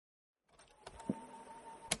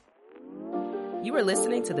You are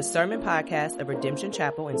listening to the Sermon Podcast of Redemption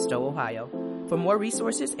Chapel in Stowe, Ohio. For more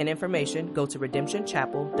resources and information, go to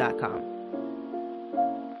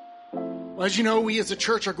redemptionchapel.com. Well, as you know, we as a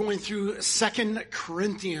church are going through 2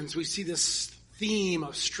 Corinthians. We see this theme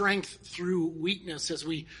of strength through weakness as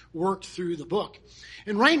we work through the book.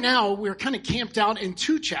 And right now, we're kind of camped out in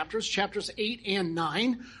two chapters, chapters 8 and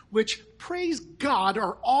 9, which, praise God,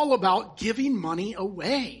 are all about giving money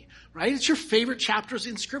away, right? It's your favorite chapters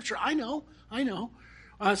in Scripture. I know.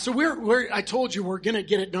 So I told you we're going to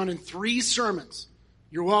get it done in 3 sermons.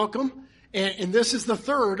 You're welcome. And this is the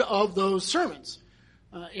third of those sermons.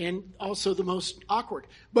 And also the most awkward.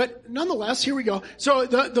 But nonetheless, here we go. So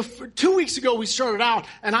 2 weeks ago we started out,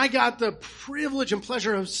 and I got the privilege and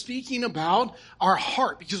pleasure of speaking about our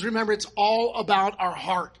heart. Because remember, it's all about our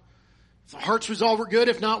heart. If the heart's resolved, we're good.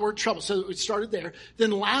 If not, we're in trouble. So we started there.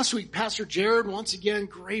 Then last week, Pastor Jared, once again,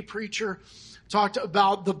 great preacher, talked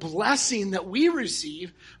about the blessing that we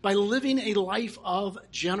receive by living a life of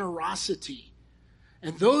generosity.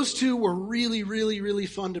 And those two were really, really, really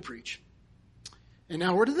fun to preach. And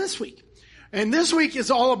now we're to this week. And this week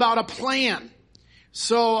is all about a plan.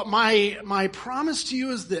 So my promise to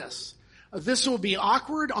you is this. This will be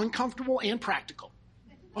awkward, uncomfortable, and practical.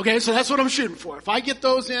 Okay, so that's what I'm shooting for. If I get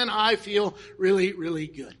those in, I feel really, really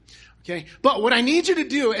good. Okay, but what I need you to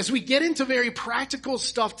do as we get into very practical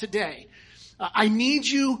stuff today, I need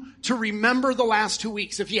you to remember the last 2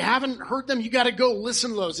 weeks. If you haven't heard them, you got to go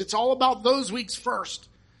listen to those. It's all about those weeks first.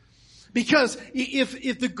 Because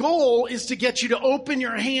if the goal is to get you to open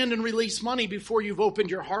your hand and release money before you've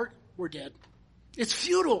opened your heart, we're dead. It's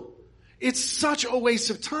futile. It's such a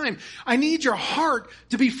waste of time. I need your heart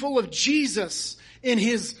to be full of Jesus and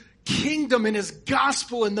His kingdom and His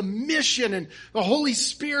gospel and the mission and the Holy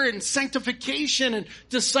Spirit and sanctification and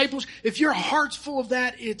discipleship. If your heart's full of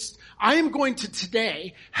that, I am going to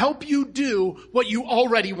today help you do what you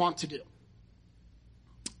already want to do.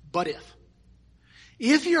 But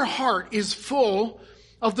if your heart is full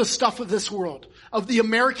of the stuff of this world, of the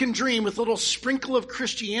American dream with a little sprinkle of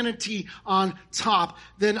Christianity on top,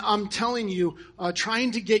 then I'm telling you,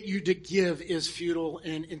 trying to get you to give is futile,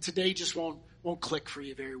 and today just won't click for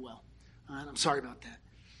you very well. And I'm sorry about that.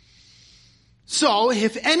 So,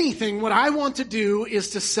 if anything, what I want to do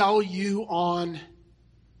is to sell you on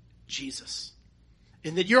Jesus.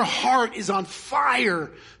 And that your heart is on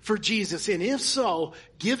fire for Jesus. And if so,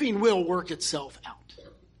 giving will work itself out.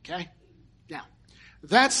 Okay? Now,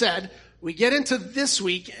 that said, we get into this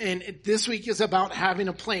week, and this week is about having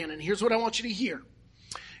a plan. And here's what I want you to hear.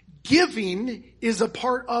 Giving is a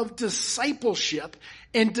part of discipleship,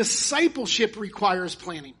 and discipleship requires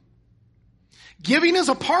planning. Giving is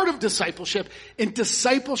a part of discipleship, and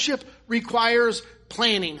discipleship requires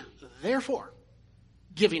planning. Therefore,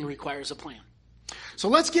 giving requires a plan. So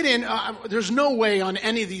let's get in. There's no way on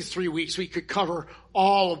any of these 3 weeks we could cover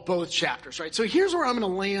all of both chapters, right? So here's where I'm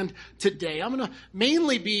going to land today. I'm going to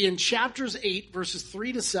mainly be in chapters 8, verses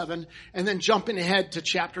 3 to 7, and then jumping ahead to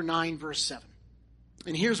chapter 9, verse 7.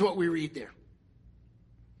 And here's what we read there.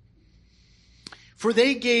 For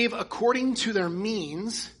they gave according to their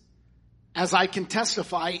means, as I can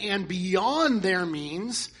testify, and beyond their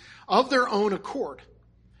means of their own accord,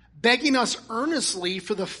 begging us earnestly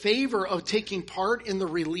for the favor of taking part in the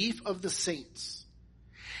relief of the saints.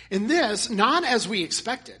 And this, not as we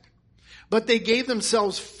expected, but they gave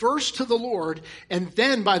themselves first to the Lord and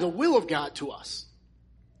then by the will of God to us.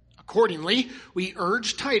 Accordingly, we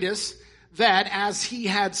urge Titus that as he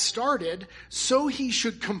had started, so he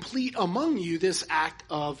should complete among you this act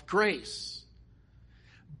of grace.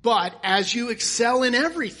 But as you excel in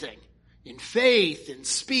everything, in faith, in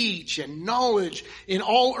speech, and knowledge, in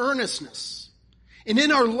all earnestness. And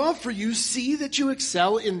in our love for you, see that you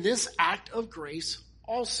excel in this act of grace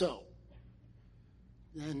also.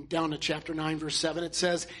 Then down to chapter 9, verse 7, it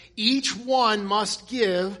says, each one must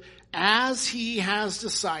give as he has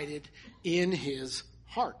decided in his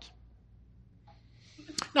heart.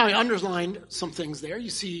 Now, I underlined some things there.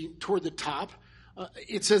 You see toward the top,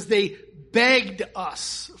 it says they begged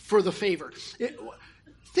us for the favor.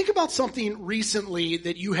 Think about something recently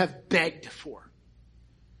that you have begged for.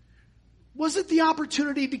 Was it the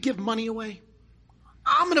opportunity to give money away?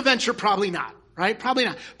 I'm going to venture probably not, right? Probably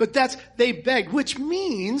not. But they begged, which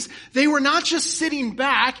means they were not just sitting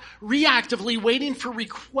back reactively waiting for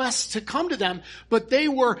requests to come to them, but they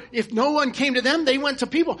were, if no one came to them, they went to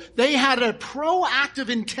people. They had a proactive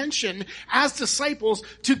intention as disciples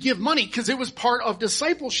to give money because it was part of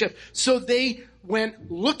discipleship. So they went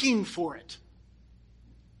looking for it.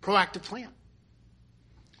 Proactive plan.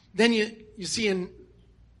 Then you see in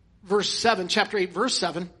verse 7, chapter 8, verse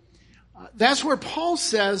 7, That's where Paul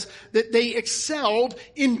says that they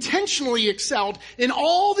intentionally excelled in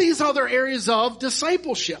all these other areas of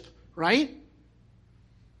discipleship, right?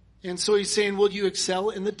 And so he's saying, will you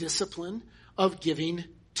excel in the discipline of giving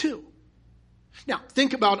too? Now,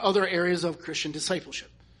 think about other areas of Christian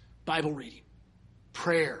discipleship. Bible reading,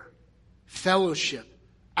 prayer, fellowship,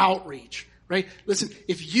 outreach, right? Listen,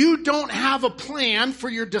 if you don't have a plan for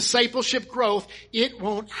your discipleship growth, it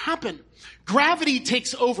won't happen. Gravity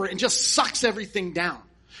takes over and just sucks everything down.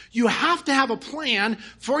 You have to have a plan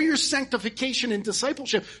for your sanctification and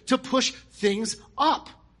discipleship to push things up.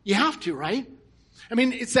 You have to, right? I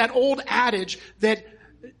mean, it's that old adage that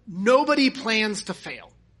nobody plans to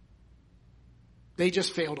fail. They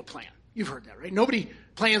just fail to plan. You've heard that, right? Nobody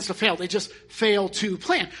plans to fail. They just fail to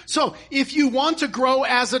plan. So if you want to grow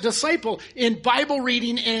as a disciple in Bible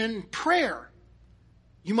reading and prayer,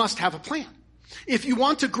 you must have a plan. If you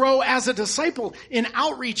want to grow as a disciple in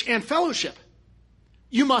outreach and fellowship,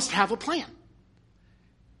 you must have a plan.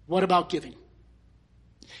 What about giving?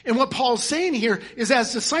 And what Paul's saying here is,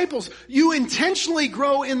 as disciples, you intentionally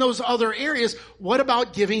grow in those other areas. What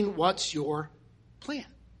about giving? What's your plan?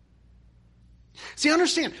 See,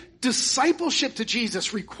 understand, discipleship to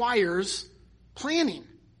Jesus requires planning.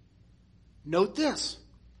 Note this.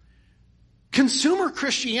 Consumer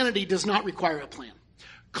Christianity does not require a plan.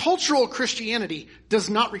 Cultural Christianity does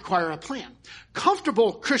not require a plan.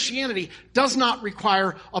 Comfortable Christianity does not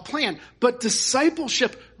require a plan. But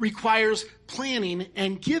discipleship requires planning,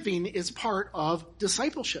 and giving is part of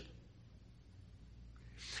discipleship.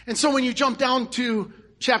 And so when you jump down to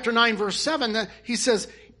chapter 9, verse 7, he says,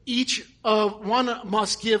 each one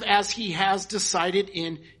must give as he has decided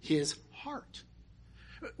in his heart.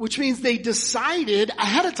 Which means they decided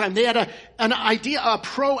ahead of time. They had an idea, a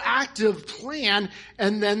proactive plan,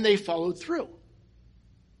 and then they followed through.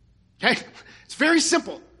 Okay? It's very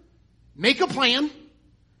simple. Make a plan.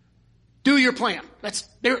 Do your plan.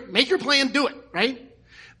 Make your plan, do it, right?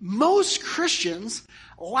 Most Christians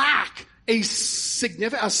lack a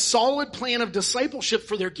solid plan of discipleship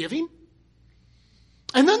for their giving.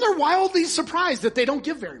 And then they're wildly surprised that they don't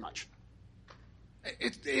give very much.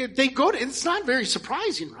 It's not very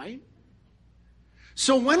surprising, right?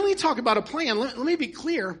 So when we talk about a plan, let me be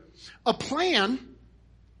clear. A plan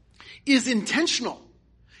is intentional.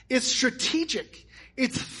 It's strategic.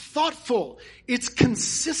 It's thoughtful. It's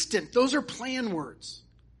consistent. Those are plan words.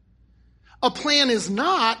 A plan is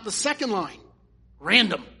not the second line.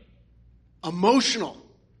 Random, emotional,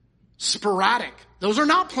 sporadic. Those are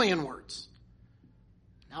not plan words.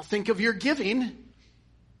 Now think of your giving.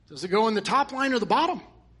 Does it go in the top line or the bottom?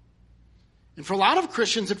 And for a lot of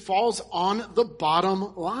Christians, it falls on the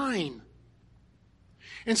bottom line.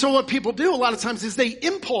 And so what people do a lot of times is they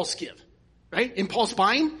impulse give, right? Impulse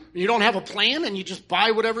buying. You don't have a plan and you just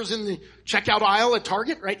buy whatever's in the checkout aisle at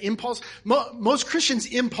Target, right? Impulse. Most Christians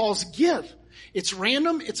impulse give. It's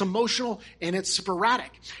random, it's emotional, and it's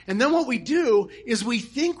sporadic. And then what we do is we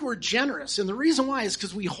think we're generous. And the reason why is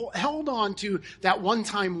because we held on to that one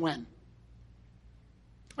time when.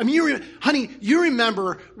 I mean, you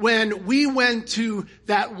remember when we went to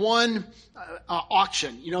that one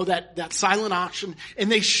auction, that silent auction, and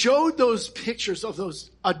they showed those pictures of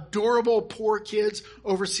those adorable poor kids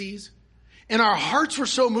overseas, and our hearts were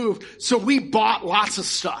so moved, so we bought lots of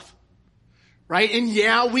stuff. Right? And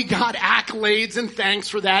yeah, we got accolades and thanks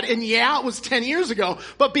for that. And yeah, it was 10 years ago.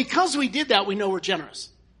 But because we did that, we know we're generous.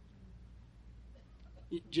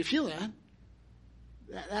 Do you feel that?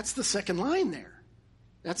 That's the second line there.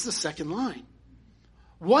 That's the second line.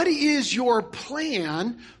 What is your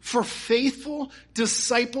plan for faithful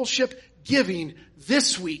discipleship giving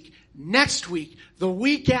this week, next week, the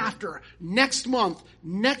week after, next month,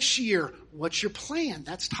 next year? What's your plan?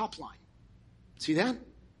 That's top line. See that?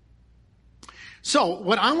 So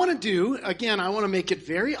what I want to do, again, I want to make it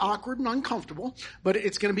very awkward and uncomfortable, but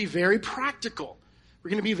it's going to be very practical. We're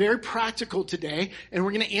going to be very practical today, and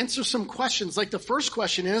we're going to answer some questions. Like the first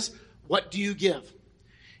question is, what do you give?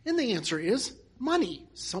 And the answer is money.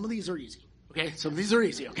 Some of these are easy, okay? Some of these are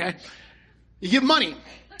easy, okay? You give money.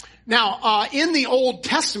 Now, in the Old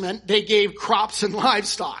Testament, they gave crops and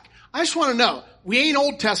livestock. I just want to know, we ain't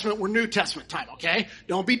Old Testament, we're New Testament time, okay?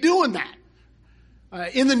 Don't be doing that.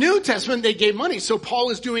 In the New Testament, they gave money. So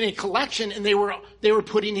Paul is doing a collection, and they were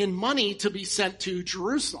putting in money to be sent to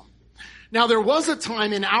Jerusalem. Now, there was a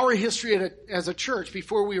time in our history as a church,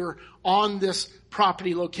 before we were on this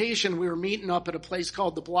property location, we were meeting up at a place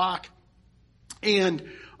called The Block. And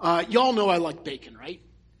y'all know I like bacon, right?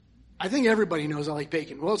 I think everybody knows I like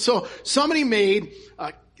bacon. Well, so somebody made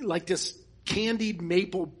like this candied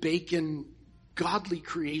maple bacon godly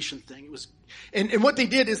creation thing. And what they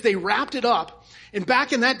did is they wrapped it up. And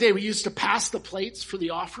back in that day, we used to pass the plates for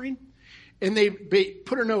the offering. And they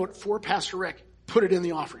put a note for Pastor Rick, put it in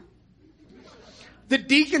the offering. The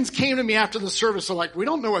deacons came to me after the service. They're like, we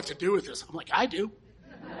don't know what to do with this. I'm like, I do.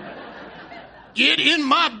 Get in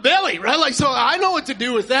my belly, right? Like, so I know what to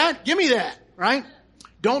do with that. Give me that, right?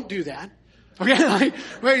 Don't do that. Okay,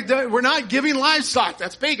 we're not giving livestock.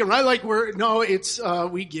 That's bacon, right? Like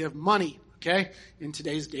we give money, okay, in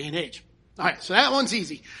today's day and age. All right, so that one's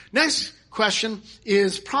easy. Next question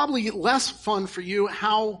is probably less fun for you.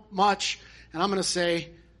 How much? And I'm going to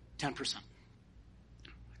say 10%. I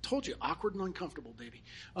told you, awkward and uncomfortable, baby.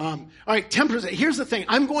 All right, 10%. Here's the thing.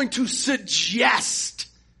 I'm going to suggest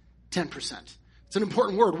 10%. It's an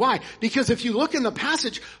important word. Why? Because if you look in the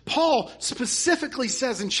passage, Paul specifically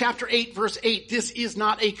says in chapter 8, verse 8, this is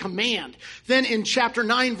not a command. Then in chapter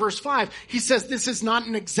 9, verse 5, he says this is not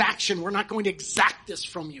an exaction. We're not going to exact this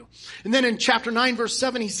from you. And then in chapter 9, verse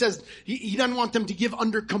 7, he says he doesn't want them to give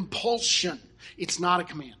under compulsion. It's not a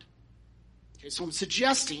command. Okay, so I'm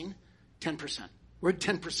suggesting 10%. Where'd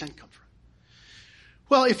 10% come from?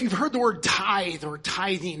 Well, if you've heard the word tithe or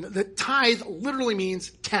tithing, the tithe literally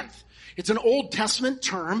means tenth. It's an Old Testament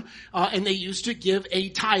term, and they used to give a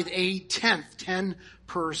tithe, a tenth,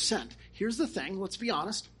 10%. Here's the thing, let's be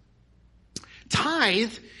honest.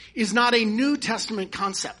 Tithe is not a New Testament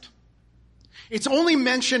concept. It's only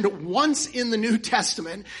mentioned once in the New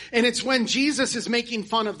Testament, and it's when Jesus is making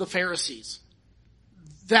fun of the Pharisees.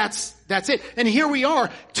 That's it. And here we are,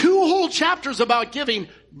 2 whole chapters about giving,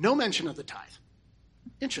 no mention of the tithe.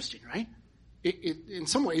 Interesting, right? In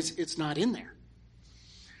some ways, it's not in there.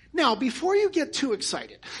 Now, before you get too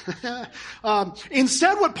excited,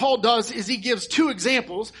 instead what Paul does is he gives 2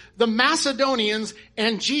 examples, the Macedonians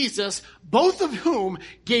and Jesus, both of whom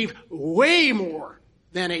gave way more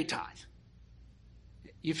than a tithe.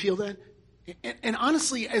 You feel that? And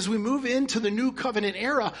honestly, as we move into the new covenant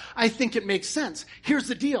era, I think it makes sense. Here's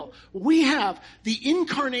the deal. We have the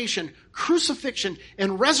incarnation, crucifixion,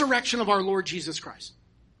 and resurrection of our Lord Jesus Christ.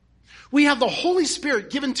 We have the Holy Spirit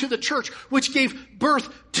given to the church, which gave birth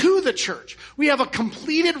to the church. We have a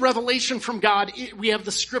completed revelation from God. We have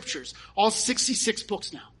the scriptures, all 66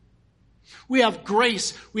 books now. We have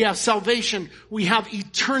grace. We have salvation. We have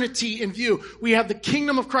eternity in view. We have the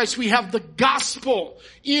kingdom of Christ. We have the gospel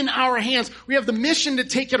in our hands. We have the mission to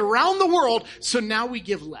take it around the world. So now we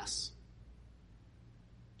give less.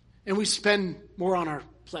 And we spend more on our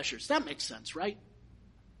pleasures. That makes sense, right?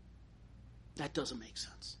 That doesn't make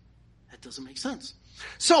sense. Doesn't make sense.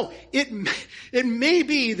 So it may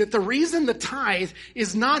be that the reason the tithe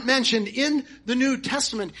is not mentioned in the New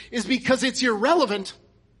Testament is because it's irrelevant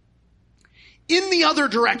in the other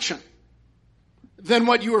direction than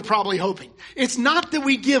what you were probably hoping. It's not that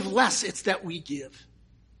we give less, it's that we give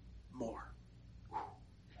more.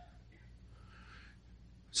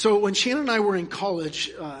 So when Shannon and I were in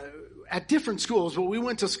college, at different schools, but we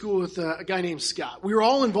went to school with a guy named Scott. We were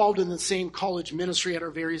all involved in the same college ministry at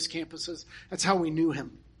our various campuses. That's how we knew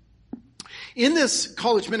him. In this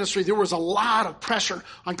college ministry, there was a lot of pressure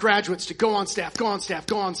on graduates to go on staff, go on staff,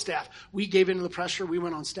 go on staff. We gave in to the pressure. We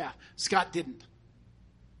went on staff. Scott didn't.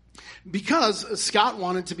 Because Scott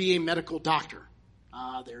wanted to be a medical doctor.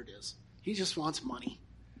 There it is. He just wants money.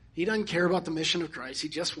 He doesn't care about the mission of Christ. He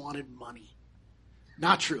just wanted money.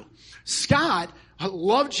 Not true. Scott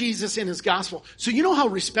loved Jesus in his gospel. So you know how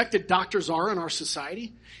respected doctors are in our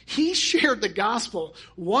society? He shared the gospel,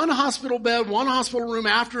 one hospital bed, one hospital room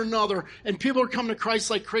after another, and people are coming to Christ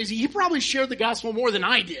like crazy. He probably shared the gospel more than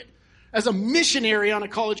I did as a missionary on a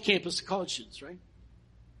college campus to college students, right?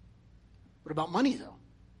 What about money, though?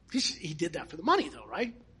 He did that for the money, though,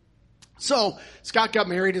 right? So Scott got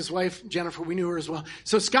married, his wife, Jennifer, we knew her as well.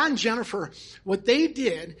 So Scott and Jennifer, what they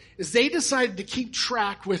did is they decided to keep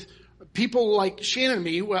track with people like Shannon and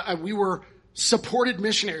me. We were supported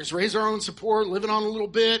missionaries, raised our own support, living on a little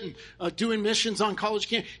bit and doing missions on college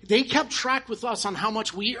camp. They kept track with us on how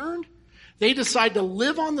much we earned. They decided to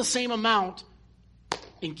live on the same amount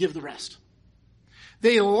and give the rest.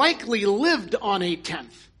 They likely lived on a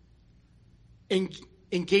tenth and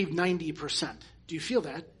gave 90%. Do you feel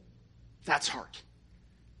that? That's heart.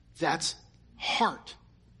 That's heart.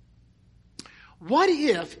 What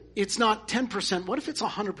if it's not 10%? What if it's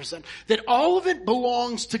 100%? That all of it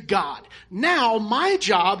belongs to God. Now, my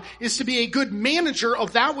job is to be a good manager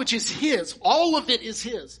of that which is His. All of it is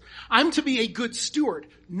His. I'm to be a good steward.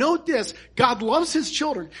 Note this, God loves His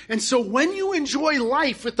children. And so when you enjoy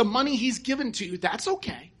life with the money He's given to you, that's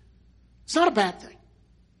okay. It's not a bad thing.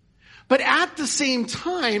 But at the same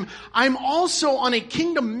time, I'm also on a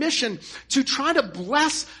kingdom mission to try to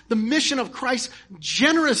bless the mission of Christ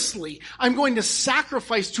generously. I'm going to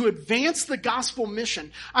sacrifice to advance the gospel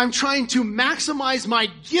mission. I'm trying to maximize my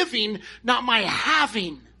giving, not my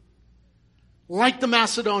having. Like the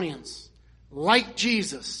Macedonians, like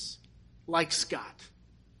Jesus, like Scott.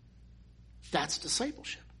 That's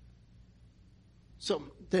discipleship. So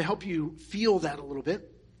to help you feel that a little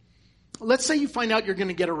bit, let's say you find out you're going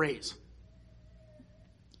to get a raise.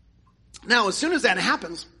 Now, as soon as that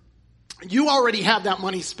happens, you already have that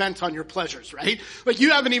money spent on your pleasures, right? Like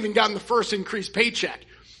you haven't even gotten the first increased paycheck.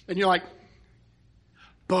 And you're like,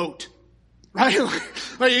 boat, right?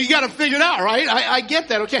 Like you got to figure it out, right? I get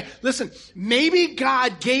that. Okay, listen, maybe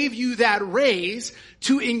God gave you that raise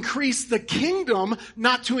to increase the kingdom,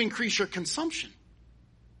 not to increase your consumption.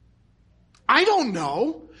 I don't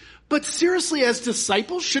know. But seriously, as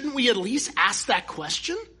disciples, shouldn't we at least ask that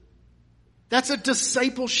question? That's a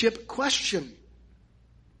discipleship question.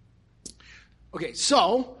 Okay,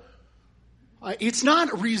 so it's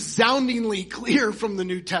not resoundingly clear from the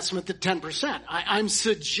New Testament that 10%. I'm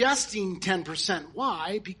suggesting 10%.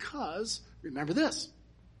 Why? Because, remember this,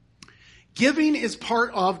 giving is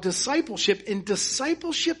part of discipleship, and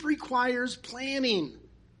discipleship requires planning.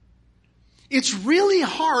 It's really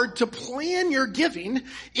hard to plan your giving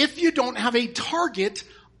if you don't have a target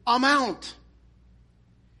amount.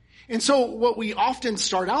 And so what we often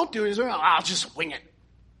start out doing is, well, I'll just wing it.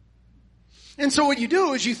 And so what you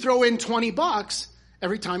do is you throw in $20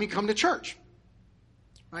 every time you come to church.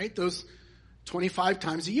 Right? Those 25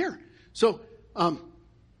 times a year. So,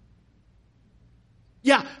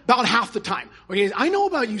 yeah, about half the time. Okay, I know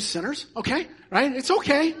about you sinners, okay? Right? It's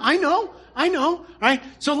okay. I know, right?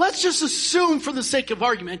 So let's just assume for the sake of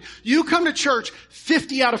argument, you come to church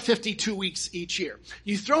 50 out of 52 weeks each year.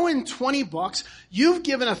 You throw in $20, you've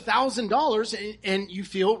given $1,000 and you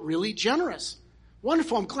feel really generous.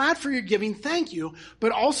 Wonderful. I'm glad for your giving. Thank you.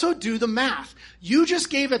 But also do the math. You just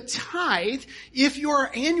gave a tithe if your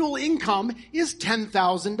annual income is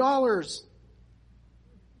 $10,000.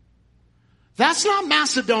 That's not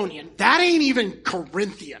Macedonian. That ain't even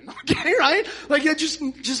Corinthian. Okay, right? Like,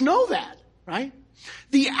 just know that, right?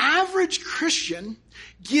 The average Christian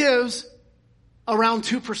gives around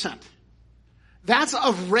 2%. That's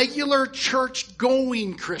of regular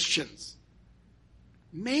church-going Christians.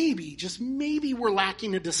 Maybe, just maybe we're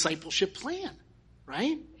lacking a discipleship plan,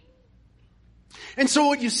 right? And so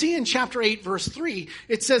what you see in chapter 8, verse 3,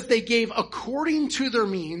 it says they gave according to their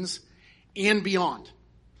means and beyond.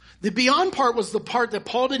 The beyond part was the part that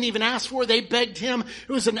Paul didn't even ask for. They begged him.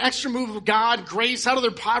 It was an extra move of God, grace. Out of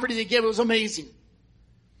their poverty they gave. It was amazing.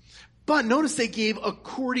 But notice they gave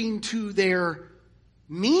according to their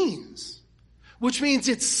means, which means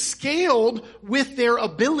it's scaled with their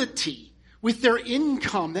ability, with their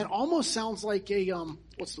income. That almost sounds like a,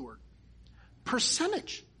 what's the word?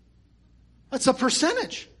 Percentage. That's a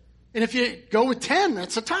percentage. And if you go with 10,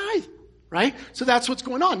 that's a tithe. Right? So that's what's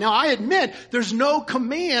going on. Now I admit there's no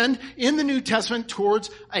command in the New Testament towards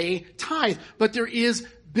a tithe, but there is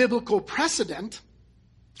biblical precedent.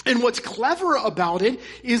 And what's clever about it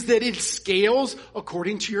is that it scales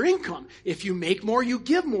according to your income. If you make more, you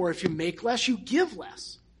give more. If you make less, you give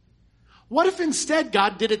less. What if instead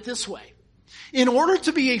God did it this way? In order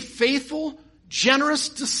to be a faithful, generous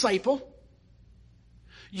disciple,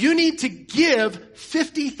 you need to give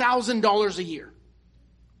 $50,000 a year.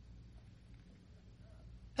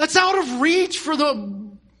 That's out of reach for the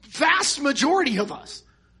vast majority of us.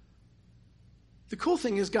 The cool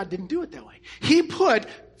thing is God didn't do it that way. He put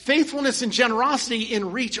faithfulness and generosity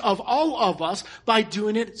in reach of all of us by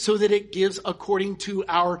doing it so that it gives according to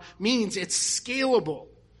our means. It's scalable.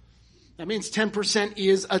 That means 10%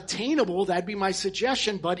 is attainable. That'd be my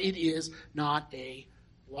suggestion, but it is not a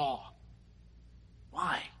law.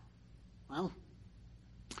 Why? Well,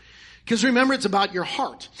 because remember, it's about your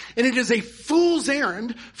heart. And it is a fool's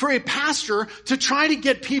errand for a pastor to try to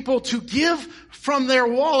get people to give from their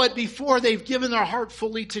wallet before they've given their heart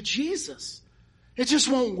fully to Jesus. It just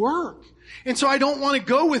won't work. And so I don't want to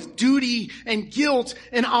go with duty and guilt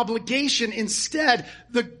and obligation. Instead,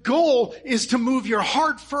 the goal is to move your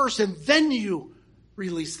heart first and then you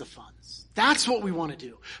release the funds. That's what we want to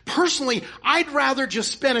do. Personally, I'd rather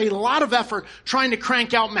just spend a lot of effort trying to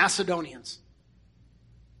crank out Macedonians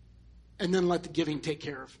and then let the giving take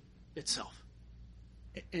care of itself.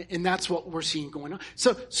 And that's what we're seeing going on.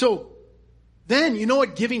 So then, you know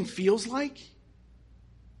what giving feels like?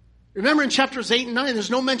 Remember in chapters 8 and 9,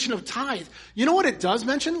 there's no mention of tithe. You know what it does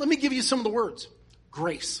mention? Let me give you some of the words.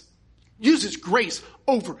 Grace. uses grace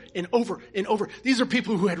over and over and over. These are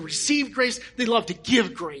people who had received grace. They love to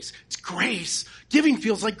give grace. It's grace. Giving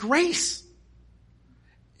feels like grace.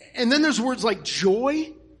 And then there's words like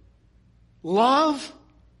joy, love,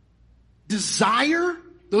 desire.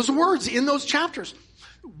 Those words in those chapters.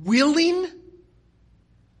 Willing,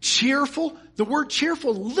 cheerful. The word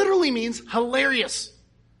cheerful literally means hilarious.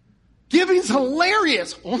 Giving's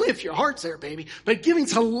hilarious. Only if your heart's there, baby. But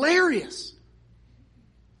giving's hilarious.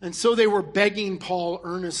 And so they were begging Paul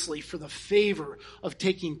earnestly for the favor of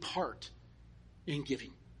taking part in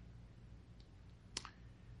giving.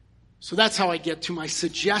 So that's how I get to my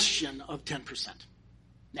suggestion of 10%.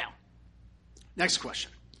 Now, next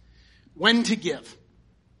question. When to give?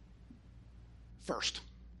 First.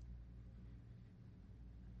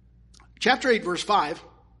 Chapter 8, verse 5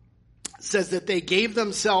 says that they gave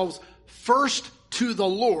themselves first to the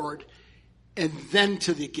Lord and then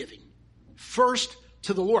to the giving. First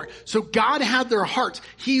to the Lord. So God had their hearts.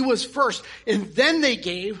 He was first. And then they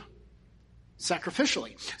gave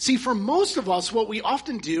sacrificially. See, for most of us, what we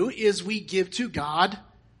often do is we give to God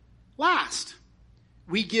last.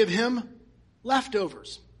 We give him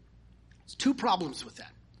leftovers. There's two problems with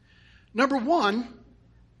that. Number one,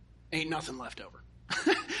 ain't nothing left over.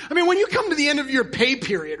 I mean, when you come to the end of your pay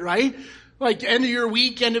period, right? Like end of your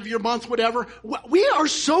week, end of your month, whatever. We are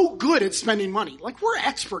so good at spending money. Like we're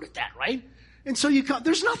expert at that, right? And so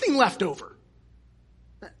there's nothing left over.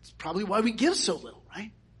 That's probably why we give so little,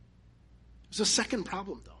 right? There's a second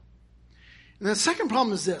problem, though. And the second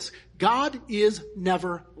problem is this. God is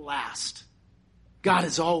never last. God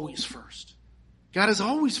is always first. God is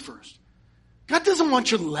always first. God doesn't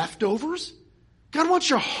want your leftovers. God wants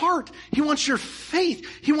your heart. He wants your faith.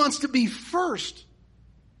 He wants to be first.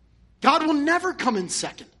 God will never come in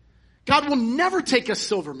second. God will never take a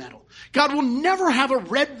silver medal. God will never have a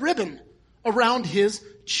red ribbon around his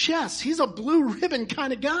chest. He's a blue ribbon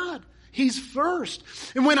kind of God. He's first.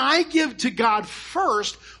 And when I give to God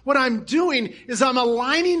first, what I'm doing is I'm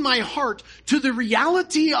aligning my heart to the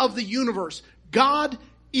reality of the universe. God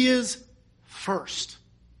is first.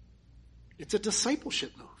 It's a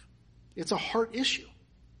discipleship move. It's a heart issue.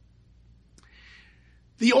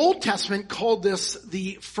 The Old Testament called this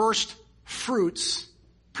the first fruits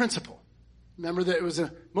principle. Remember that it was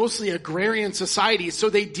a mostly agrarian society, so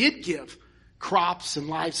they did give crops and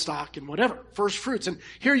livestock and whatever, first fruits. And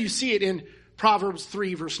here you see it in Proverbs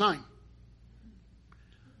 3, verse 9.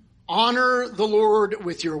 Honor the Lord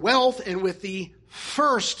with your wealth and with the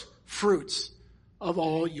first fruits of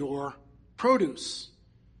all your produce.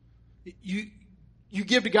 You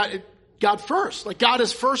give to God first. Like God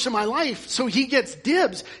is first in my life, so he gets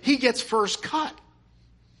dibs. He gets first cut.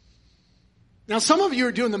 Now some of you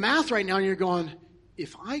are doing the math right now and you're going,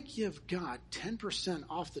 if I give God 10%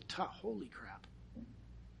 off the top, holy crap.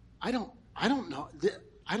 I don't know.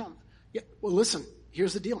 Well, listen,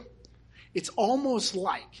 here's the deal. It's almost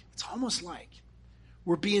like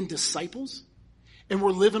we're being disciples and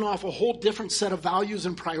we're living off a whole different set of values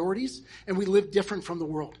and priorities and we live different from the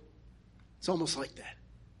world. It's almost like that.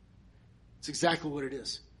 It's exactly what it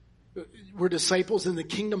is. We're disciples and the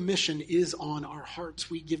kingdom mission is on our hearts.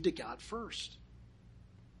 We give to God first.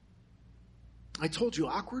 I told you,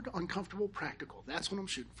 awkward, uncomfortable, practical. That's what I'm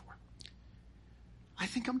shooting for. I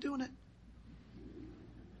think I'm doing it.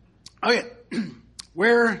 Okay,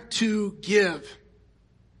 where to give?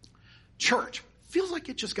 Church. Feels like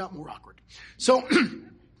it just got more awkward. So,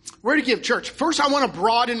 where to give church? First, I want to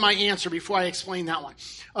broaden my answer before I explain that one.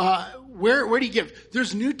 Where do you give?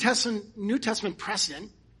 There's New Testament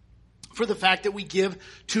precedent for the fact that we give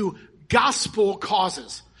to gospel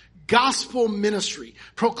causes. Gospel ministry,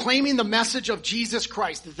 proclaiming the message of Jesus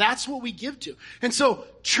Christ. That's what we give to. And so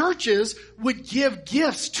churches would give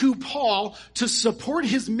gifts to Paul to support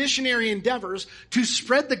his missionary endeavors, to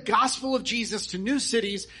spread the gospel of Jesus to new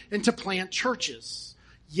cities and to plant churches.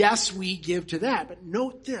 Yes, we give to that. But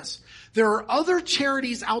note this. There are other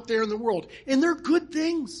charities out there in the world, and they're good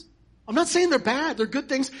things. I'm not saying they're bad. They're good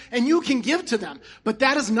things, and you can give to them. But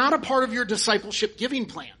that is not a part of your discipleship giving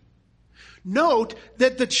plan. Note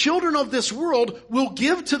that the children of this world will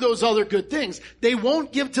give to those other good things. They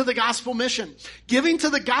won't give to the gospel mission. Giving to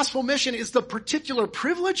the gospel mission is the particular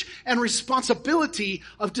privilege and responsibility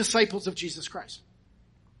of disciples of Jesus Christ.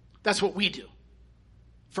 That's what we do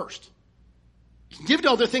first. You can give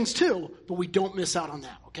to other things too, but we don't miss out on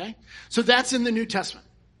that, okay? So that's in the New Testament.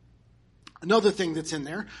 Another thing that's in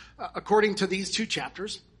there, according to these two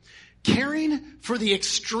chapters, caring for the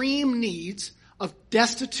extreme needs of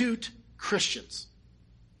destitute Christians.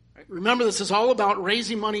 Right? Remember, this is all about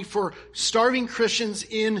raising money for starving Christians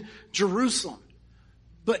in Jerusalem.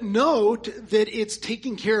 But note that it's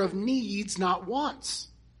taking care of needs, not wants.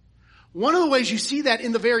 One of the ways you see that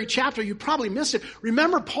in the very chapter, you probably missed it.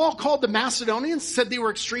 Remember, Paul called the Macedonians, said they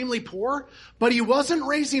were extremely poor, but he wasn't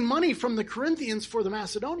raising money from the Corinthians for the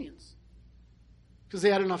Macedonians because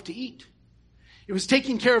they had enough to eat. It was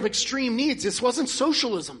taking care of extreme needs. This wasn't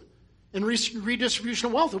socialism and redistribution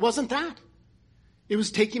of wealth. It wasn't that. It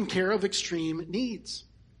was taking care of extreme needs.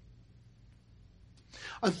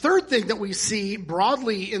 A third thing that we see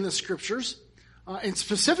broadly in the scriptures, and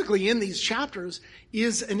specifically in these chapters,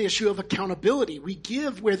 is an issue of accountability. We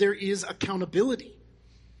give where there is accountability.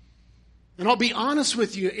 And I'll be honest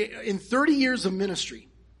with you, in 30 years of ministry,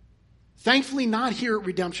 thankfully not here at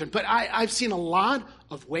Redemption, but I've seen a lot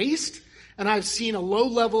of waste, and I've seen a low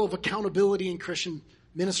level of accountability in Christian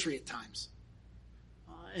ministry at times.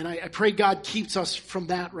 And I pray God keeps us from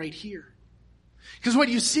that right here. Because what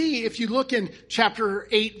you see, if you look in chapter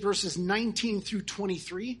 8, verses 19 through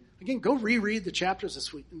 23, again, go reread the chapters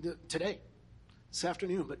this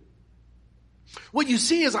afternoon. But what you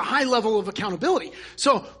see is a high level of accountability.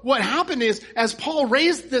 So what happened is, as Paul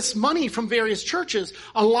raised this money from various churches,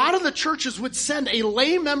 a lot of the churches would send a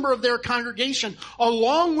lay member of their congregation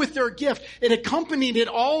along with their gift. It accompanied it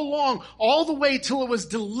all along, all the way till it was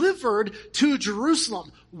delivered to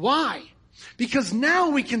Jerusalem. Why? Because now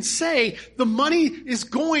we can say the money is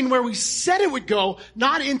going where we said it would go,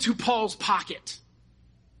 not into Paul's pocket.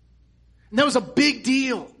 And that was a big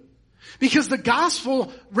deal. Because the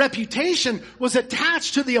gospel reputation was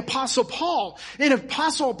attached to the Apostle Paul. And if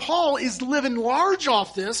Apostle Paul is living large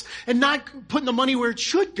off this and not putting the money where it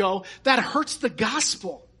should go, that hurts the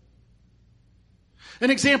gospel.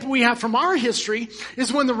 An example we have from our history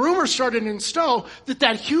is when the rumor started in Stowe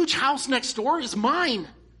that huge house next door is mine.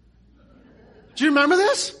 Do you remember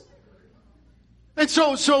this? And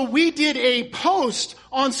so we did a post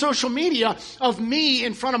on social media of me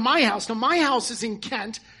in front of my house. Now my house is in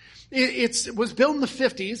Kent. It was built in the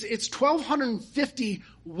 50s. It's 1,250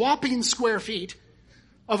 whopping square feet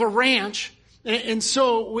of a ranch. And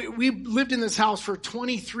so we lived in this house for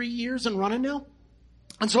 23 years and running now.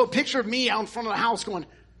 And so a picture of me out in front of the house going,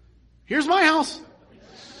 here's my house.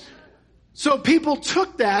 So people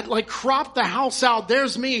took that, cropped the house out.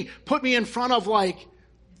 There's me, put me in front of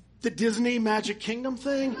the Disney Magic Kingdom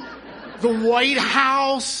thing, the White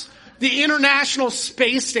House, the International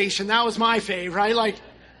Space Station. That was my fave, right?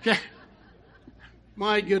 Okay.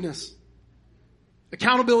 My goodness.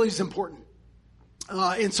 Accountability is important.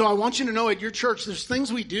 And so I want you to know at your church, there's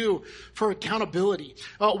things we do for accountability.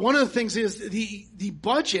 One of the things is the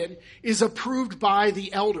budget is approved by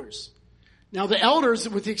the elders. Now the elders,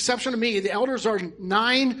 with the exception of me, the elders are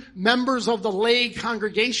 9 members of the lay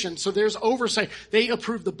congregation. So there's oversight. They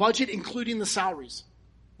approve the budget, including the salaries.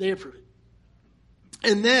 They approve it.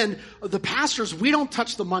 And then the pastors, we don't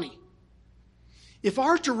touch the money. If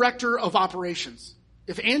our director of operations,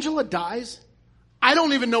 if Angela dies, I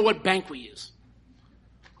don't even know what bank we use.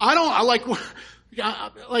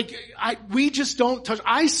 We just don't touch.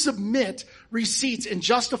 I submit receipts and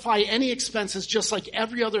justify any expenses just like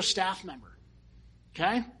every other staff member.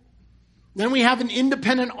 Okay? Then we have an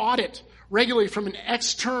independent audit regularly from an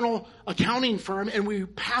external accounting firm, and we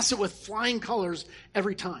pass it with flying colors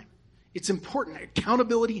every time. It's important.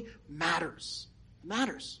 Accountability matters. It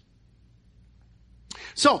matters.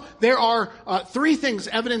 So there are 3 things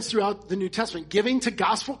evidenced throughout the New Testament. Giving to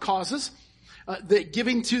gospel causes,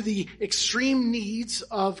 giving to the extreme needs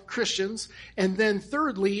of Christians, and then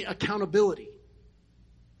thirdly, accountability.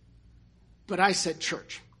 But I said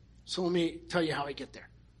church. So let me tell you how I get there.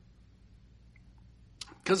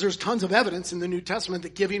 Because there's tons of evidence in the New Testament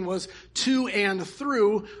that giving was to and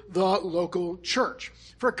through the local church.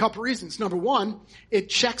 For a couple reasons. Number one, it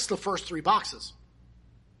checks the first 3 boxes.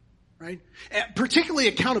 Right? Particularly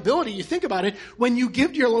accountability, you think about it, when you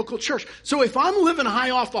give to your local church. So if I'm living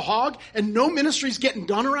high off the hog and no ministry's getting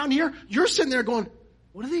done around here, you're sitting there going,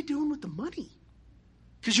 what are they doing with the money?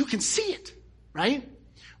 Because you can see it, right?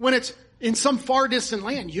 When it's in some far distant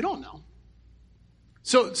land, you don't know.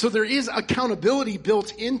 So there is accountability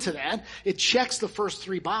built into that. It checks the first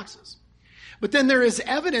 3 boxes. But then there is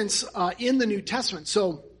evidence in the New Testament.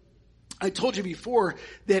 So I told you before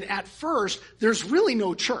that at first, there's really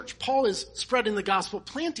no church. Paul is spreading the gospel,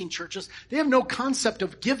 planting churches. They have no concept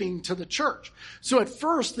of giving to the church. So at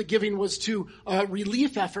first, the giving was to a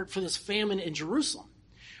relief effort for this famine in Jerusalem.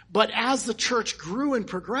 But as the church grew and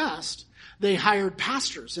progressed, they hired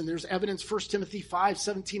pastors. And there's evidence, 1 Timothy 5,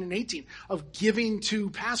 17 and 18, of giving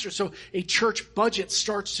to pastors. So a church budget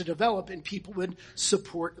starts to develop and people would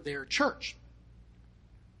support their church.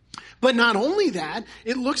 But not only that,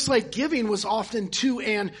 it looks like giving was often to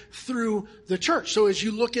and through the church. So as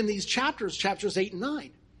you look in these chapters 8 and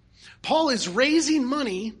 9, Paul is raising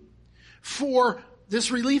money for this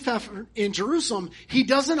relief effort in Jerusalem. He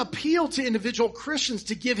doesn't appeal to individual Christians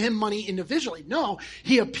to give him money individually. No,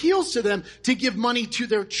 he appeals to them to give money to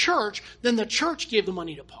their church. Then the church gave the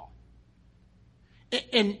money to Paul.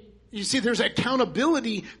 And you see, there's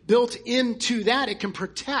accountability built into that. It can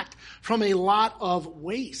protect from a lot of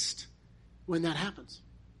waste when that happens.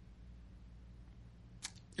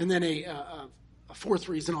 And then a fourth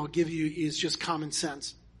reason I'll give you is just common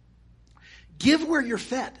sense. Give where you're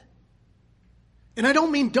fed. And I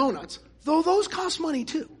don't mean donuts, though those cost money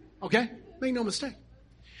too, okay? Make no mistake.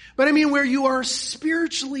 But I mean where you are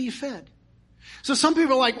spiritually fed. So some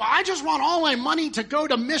people are like, well, I just want all my money to go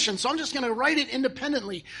to mission, so I'm just going to write it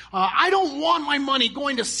independently. I don't want my money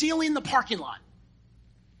going to sealing the parking lot.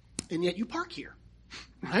 And yet you park here,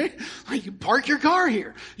 right? Like you park your car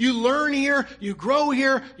here. You learn here. You grow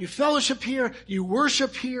here. You fellowship here. You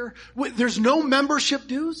worship here. There's no membership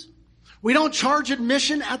dues. We don't charge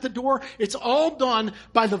admission at the door. It's all done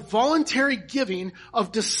by the voluntary giving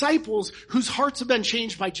of disciples whose hearts have been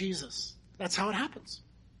changed by Jesus. That's how it happens.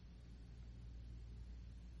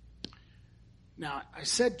 Now, I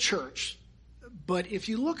said church, but if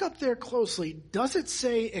you look up there closely, does it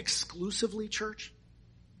say exclusively church?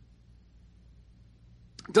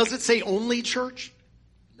 Does it say only church?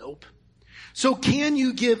 Nope. So can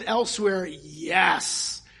you give elsewhere?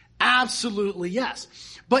 Yes. Absolutely yes.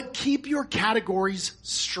 But keep your categories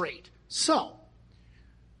straight. So,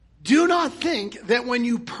 do not think that when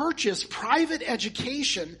you purchase private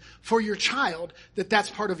education for your child, that that's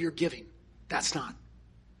part of your giving. That's not.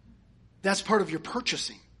 That's part of your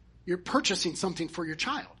purchasing. You're purchasing something for your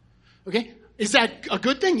child. Okay? Is that a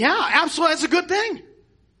good thing? Yeah, absolutely. That's a good thing.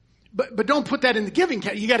 But don't put that in the giving.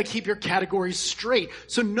 You got to keep your categories straight.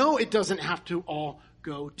 So no, it doesn't have to all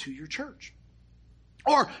go to your church.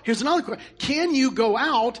 Or here's another question. Can you go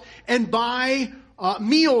out and buy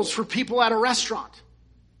meals for people at a restaurant?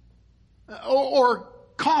 Or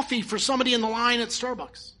coffee for somebody in the line at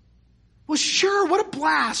Starbucks? Well, sure. What a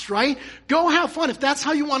blast, right? Go have fun. If that's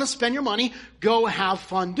how you want to spend your money, go have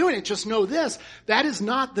fun doing it. Just know this. That is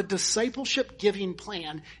not the discipleship giving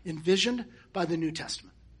plan envisioned by the New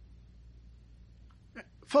Testament.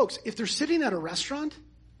 Folks, if they're sitting at a restaurant,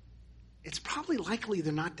 it's probably likely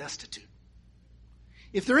they're not destitute.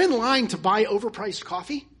 If they're in line to buy overpriced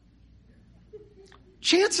coffee,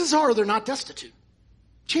 chances are they're not destitute.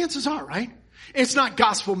 Chances are, right? It's not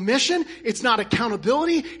gospel mission. It's not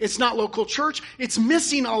accountability. It's not local church. It's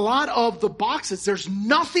missing a lot of the boxes. There's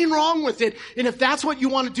nothing wrong with it. And if that's what you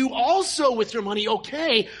want to do also with your money,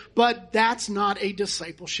 okay. But that's not a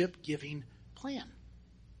discipleship giving plan.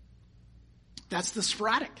 That's the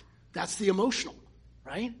sporadic. That's the emotional,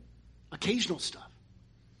 right? Occasional stuff.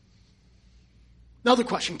 Another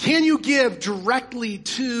question. Can you give directly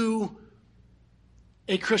to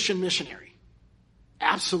a Christian missionary?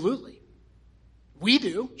 Absolutely. We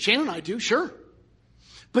do. Shannon and I do, sure.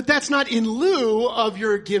 But that's not in lieu of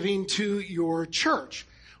your giving to your church.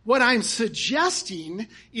 What I'm suggesting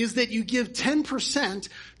is that you give 10%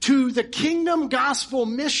 to the kingdom gospel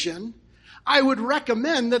mission. I would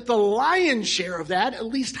recommend that the lion's share of that, at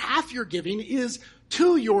least half your giving, is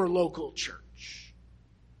to your local church.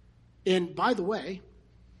 And by the way,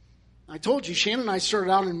 I told you, Shannon and I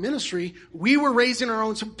started out in ministry. We were raising our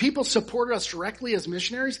own. Some people supported us directly as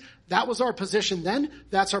missionaries. That was our position then.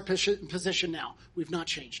 That's our position now. We've not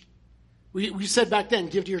changed. We said back then,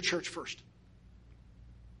 give to your church first.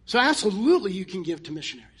 So absolutely you can give to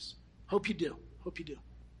missionaries. Hope you do. Hope you do.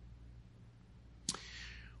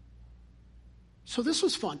 So this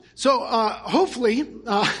was fun. So hopefully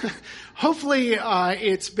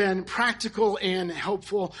it's been practical and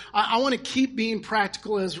helpful. I want to keep being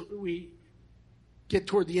practical as we get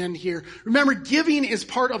toward the end here. Remember, giving is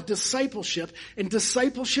part of discipleship, and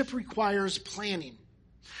discipleship requires planning.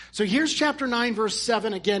 So here's chapter 9, verse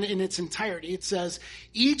 7 again in its entirety. It says,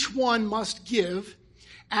 each one must give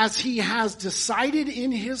as he has decided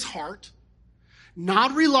in his heart,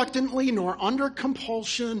 not reluctantly nor under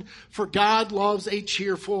compulsion, for God loves a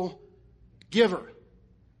cheerful giver.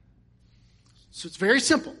 So it's very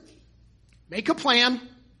simple. Make a plan,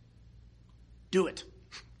 do it.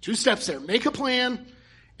 2 steps there. Make a plan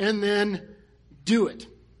and then do it.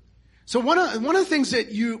 So one of the things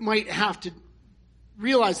that you might have to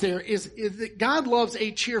realize there is that God loves a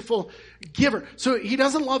cheerful giver. So he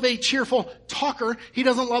doesn't love a cheerful talker. He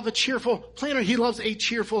doesn't love a cheerful planner. He loves a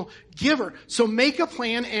cheerful giver. So make a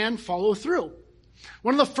plan and follow through.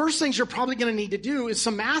 One of the first things you're probably going to need to do is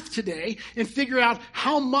some math today and figure out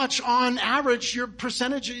how much on average your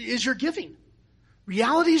percentage is you're giving.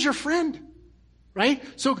 Reality is your friend, right?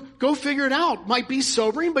 So go figure it out. Might be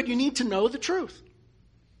sobering, but you need to know the truth.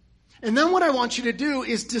 And then what I want you to do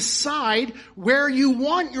is decide where you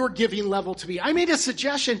want your giving level to be. I made a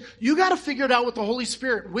suggestion. You got to figure it out with the Holy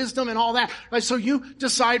Spirit, wisdom and all that. Right? So you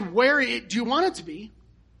decide do you want it to be?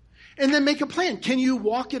 And then make a plan. Can you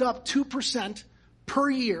walk it up 2% per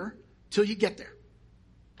year till you get there?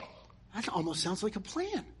 That almost sounds like a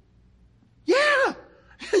plan. Yeah.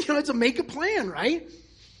 It's a make a plan, right?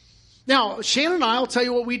 Now, Shannon and I will tell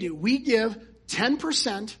you what we do. We give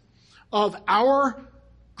 10% of our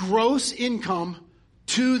gross income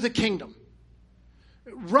to the kingdom.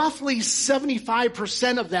 Roughly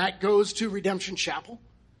 75% of that goes to Redemption Chapel.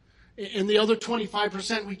 And the other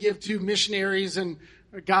 25% we give to missionaries and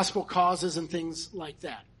gospel causes and things like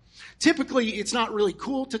that. Typically, it's not really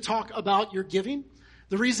cool to talk about your giving.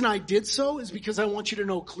 The reason I did so is because I want you to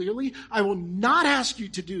know clearly, I will not ask you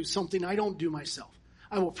to do something I don't do myself.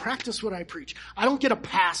 I will practice what I preach. I don't get a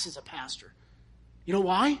pass as a pastor. You know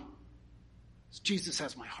why? Jesus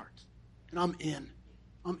has my heart. And I'm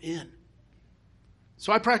in.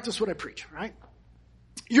 So I practice what I preach, right?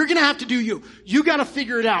 You're going to have to do you. You got to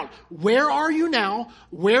figure it out. Where are you now?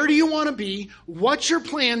 Where do you want to be? What's your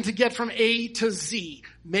plan to get from A to Z?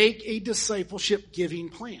 Make a discipleship giving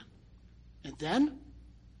plan. And then,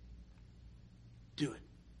 do it.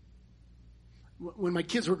 When my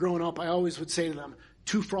kids were growing up, I always would say to them,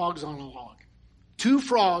 2 frogs on a log. 2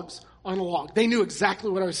 frogs on a log. They knew exactly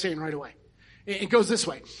what I was saying right away. It goes this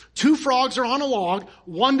way. 2 frogs are on a log.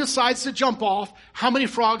 One decides to jump off. How many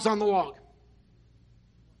frogs on the log?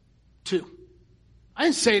 2. I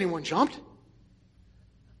didn't say anyone jumped.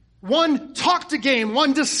 One talked a game.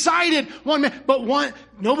 One decided.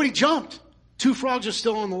 Nobody jumped. 2 frogs are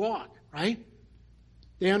still on the log, right?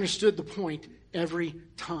 They understood the point every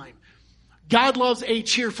time. God loves a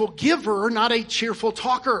cheerful giver, not a cheerful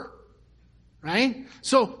talker. Right?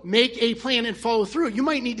 So make a plan and follow through. You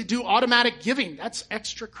might need to do automatic giving. That's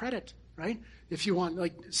extra credit, right? If you want,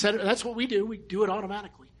 that's what we do. We do it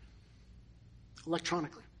automatically,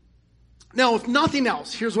 electronically. Now, if nothing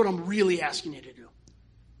else, here's what I'm really asking you to do.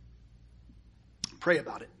 Pray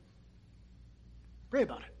about it. Pray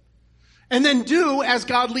about it. And then do as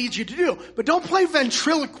God leads you to do. But don't play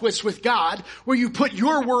ventriloquist with God where you put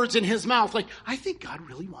your words in his mouth. Like, I think God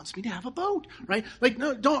really wants me to have a boat, right?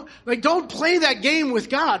 Don't play that game with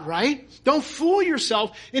God, right? Don't fool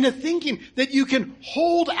yourself into thinking that you can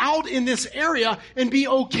hold out in this area and be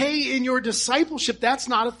okay in your discipleship. That's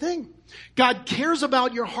not a thing. God cares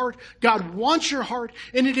about your heart. God wants your heart.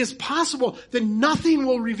 And it is possible that nothing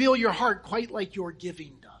will reveal your heart quite like your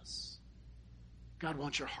giving does. God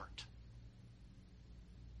wants your heart.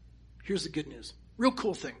 Here's the good news. Real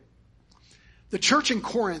cool thing. The church in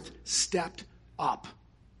Corinth stepped up.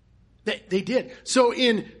 They did. So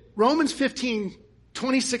in Romans 15,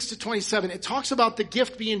 26 to 27, it talks about the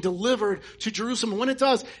gift being delivered to Jerusalem. And when it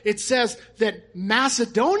does, it says that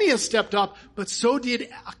Macedonia stepped up, but so did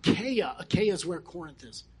Achaia. Achaia is where Corinth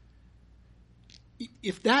is.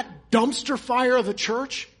 If that dumpster fire of a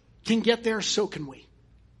church can get there, so can we.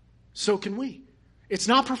 So can we. It's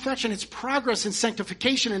not perfection, it's progress in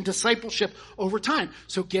sanctification and discipleship over time.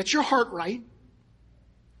 So get your heart right.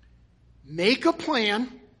 Make a plan.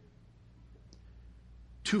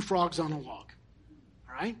 2 frogs on a log.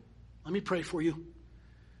 All right? Let me pray for you.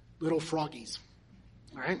 Little froggies.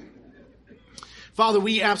 All right? Father,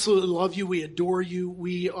 we absolutely love you. We adore you.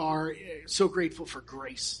 We are so grateful for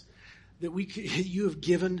grace that you have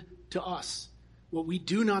given to us what we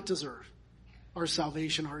do not deserve. Our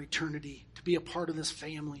salvation, our eternity, to be a part of this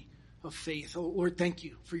family of faith. Oh, Lord, thank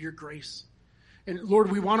you for your grace. And Lord,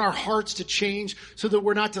 we want our hearts to change so that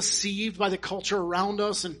we're not deceived by the culture around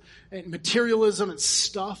us and materialism and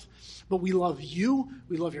stuff. But we love you,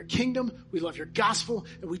 we love your kingdom, we love your gospel,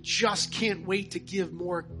 and we just can't wait to give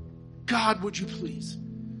more. God, would you please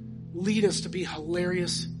lead us to be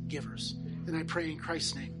hilarious givers? And I pray in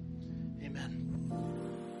Christ's name. Amen.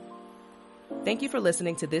 Thank you for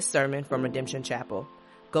listening to this sermon from Redemption Chapel.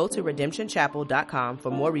 Go to redemptionchapel.com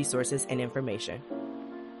for more resources and information.